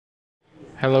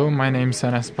Hello, my name is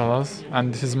Enes Palaz,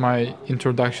 and this is my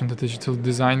Introduction to Digital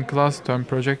Design class term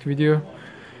project video.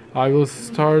 I will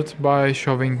start by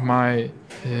showing my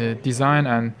design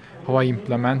and how I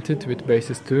implement it with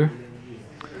Basis 2.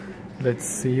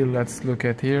 Let's look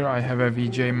at here. I have a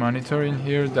VGA monitor in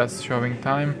here that's showing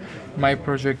time. My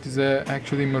project is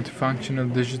actually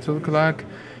multifunctional digital clock.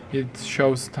 It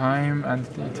shows time and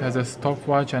it has a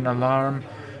stopwatch and alarm,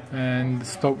 and the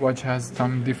stopwatch has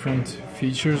some different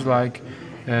features like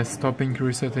stopping,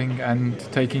 resetting, and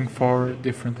taking 4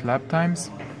 different lap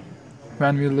times.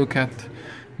 When we look at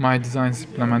my design's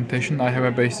implementation, I have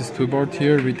a Basis 2 board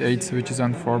here with 8 switches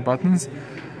and 4 buttons.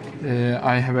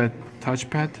 I have a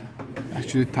touchpad,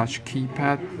 actually touch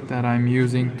keypad, that I'm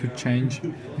using to change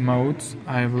modes.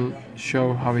 I will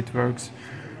show how it works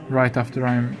right after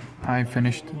I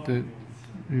finished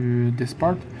this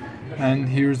part. And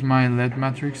here's my LED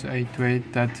matrix 8 to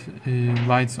 8 that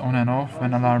lights on and off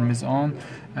when alarm is on,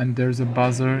 and there's a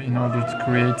buzzer in order to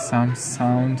create some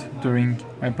sound during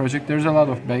my project. There's a lot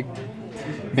of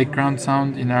background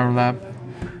sound in our lab,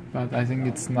 but I think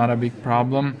it's not a big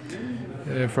problem.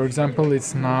 For example,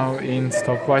 it's now in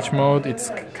stopwatch mode, it's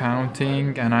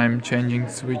counting, and I'm changing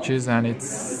switches and it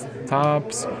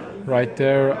stops right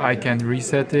there. I can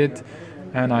reset it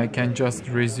and I can just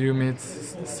resume it,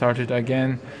 start it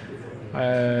again.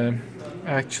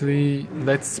 Actually,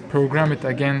 let's program it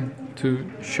again to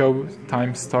show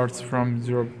time starts from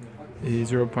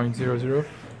 0.00.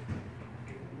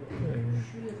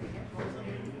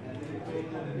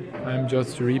 I'm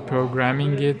just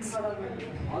reprogramming it,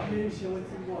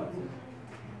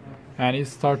 and it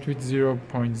starts with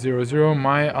 0.00.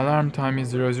 My alarm time is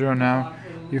 00 now.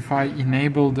 If I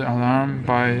enable the alarm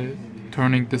by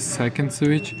turning the second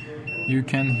switch, you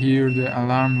can hear the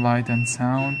alarm light and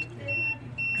sound.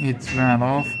 It went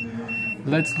off.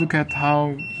 Let's look at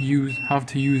how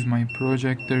to use my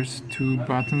project. There's 2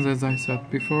 buttons, as I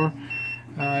said before.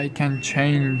 I can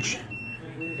change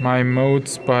my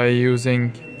modes by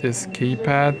using this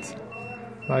keypad.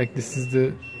 Like, this is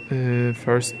the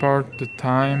first part, the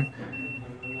time.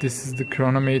 This is the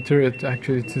chronometer. It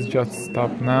is just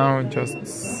stopped now. Just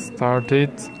start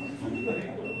it.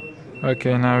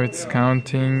 Okay, now it's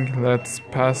counting. Let's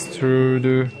pass through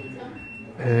the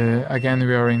again,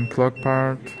 we are in clock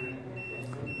part.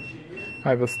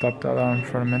 I will stop the alarm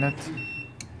for a minute.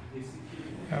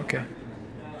 Okay.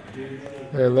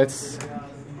 Let's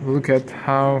look at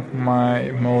how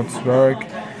my modes work.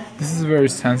 This is a very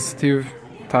sensitive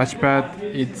touchpad.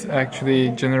 It actually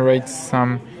generates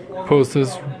some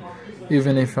pulses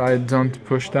even if I don't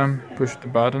push the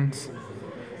buttons.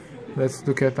 Let's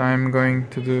look at, I'm going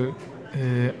to the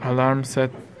alarm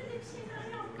set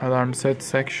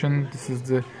section. This is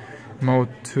the mode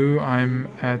 2. I'm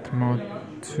at mode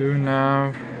 2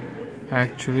 now.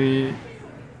 Actually,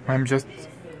 I'm just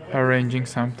arranging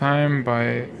some time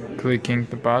by clicking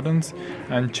the buttons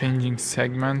and changing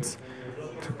segments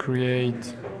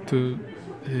to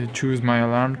choose my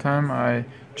alarm time. I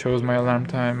chose my alarm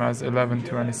time as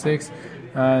 11:26,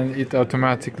 and it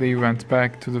automatically went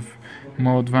back to the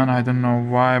mode 1. I don't know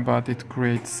why, but it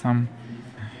creates some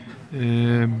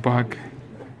bug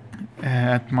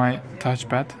at my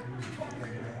touchpad.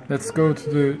 Let's go to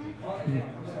the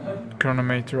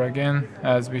chronometer again.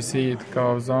 As we see, it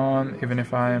goes on even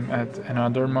if I am at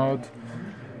another mode.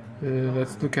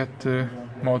 Let's look at the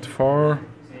mode 4.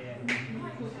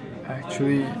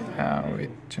 Actually,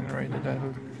 it generated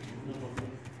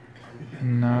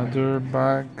another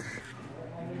bug.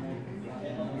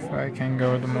 If I can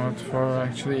go to mode 4,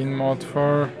 actually in mode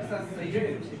 4,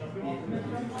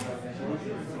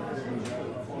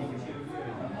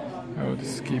 oh,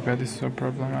 this keypad is so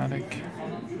problematic.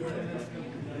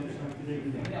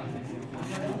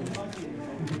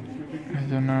 I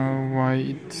don't know why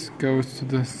it goes to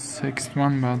the 6th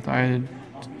one, but I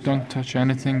don't touch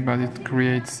anything, but it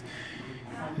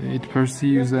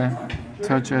perceives a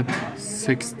touch at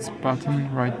 6th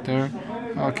button right there.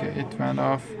 Okay, it went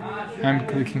off. I'm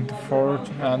clicking the 4th,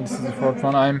 and this is the 4th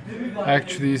one. I'm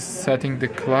actually setting the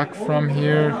clock from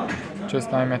here.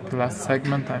 I'm at the last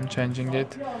segment, I'm changing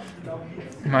it.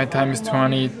 My time is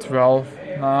 20:12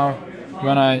 now.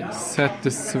 When I set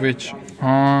the switch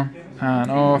on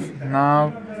and off,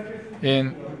 now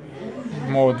in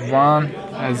mode 1,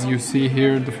 as you see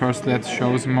here, the first LED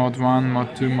shows mode 1,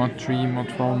 mode 2, mode 3,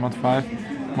 mode 4, mode 5,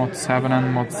 mode 7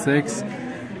 and mode 6.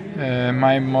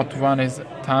 My mode 1 is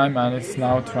time, and it's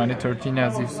now 2013.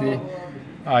 As you see,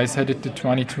 I set it to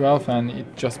 2012 and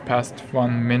it just passed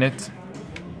 1 minute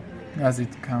as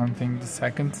it's counting the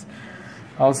seconds.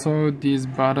 Also, these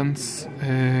buttons,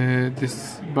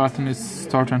 this button is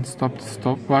start and stop the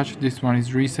stopwatch. This one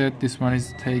is reset. This one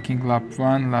is taking lap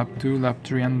 1, lap 2, lap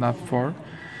 3 and lap 4.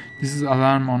 This is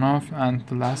alarm on off, and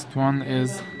the last one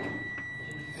is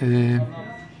the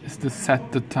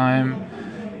set the time.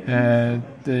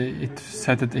 It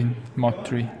set it in mode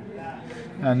 3.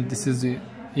 And this is the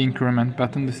increment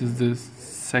button. This is the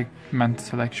segment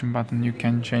selection button. You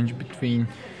can change between.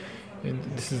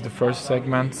 This is the first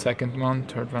segment, second one,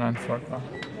 third one and fourth one.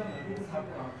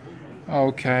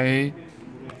 Okay,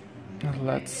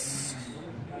 let's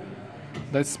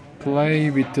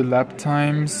play with the lap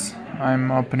times.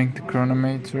 I'm opening the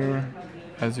chronometer.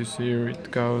 As you see here, it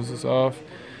goes off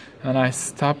and I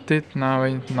stopped it. Now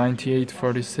at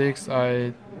 98:46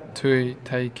 I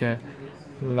take a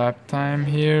lap time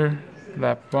here.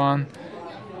 Lap 1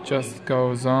 just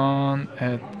goes on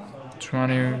at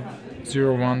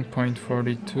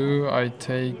 01.42. I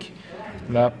take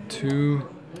lap 2,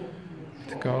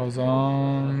 it goes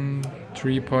on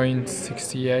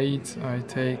 3.68. I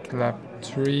take lap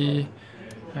 3,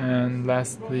 and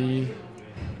lastly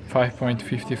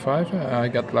 5.55. I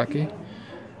got lucky.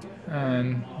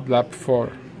 And lap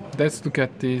 4. Let's look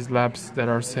at these laps that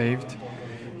are saved.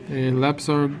 Laps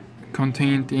are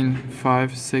contained in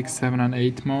 5, 6, 7 and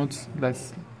 8 modes.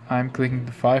 I'm clicking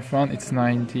the 5 one. It's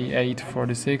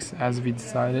 98:46 as we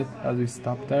decided, as we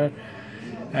stopped there.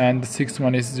 And the 6th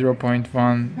one is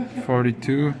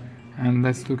 0.142. And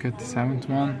let's look at the 7th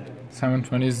one.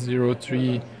 7th one is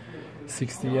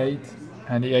 0368.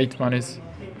 And the 8th one is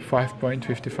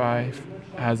 5.55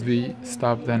 as we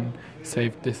stopped and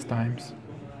saved these times.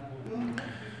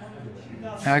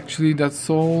 Actually, that's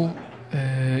all.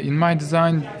 In my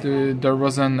design, there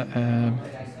was an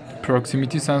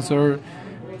proximity sensor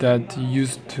that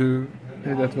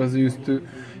was used to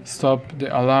stop the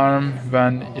alarm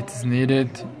when it is needed.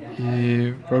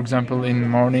 For example, in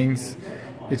mornings,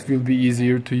 it will be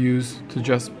easier to use to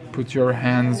just put your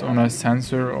hands on a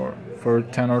sensor or for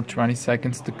 10 or 20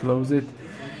 seconds to close it.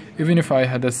 Even if I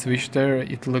had a switch there,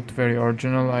 it looked very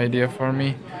original idea for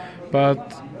me,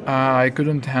 but I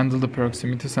couldn't handle the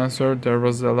proximity sensor. There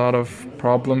was a lot of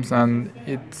problems and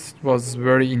it was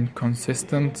very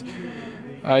inconsistent.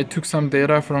 I took some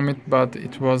data from it, but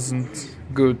it wasn't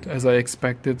good as I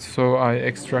expected, so I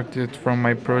extracted it from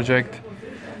my project,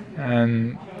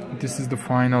 and this is the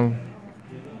final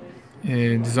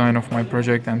design of my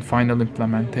project and final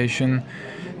implementation.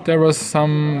 There was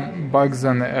some bugs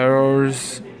and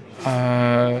errors.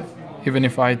 Even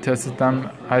if I tested them,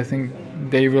 I think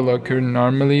they will occur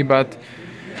normally, but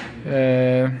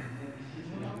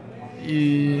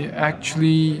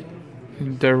actually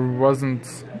there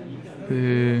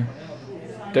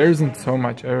isn't so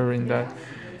much error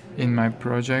in my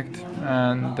project.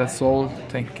 And that's all.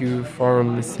 Thank you for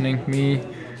listening me,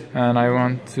 and I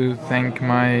want to thank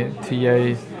my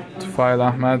TA Tufail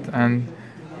Ahmed and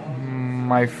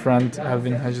my friend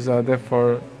Alvin Hajizadeh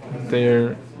for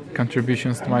their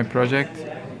contributions to my project.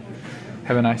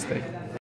 Have a nice day.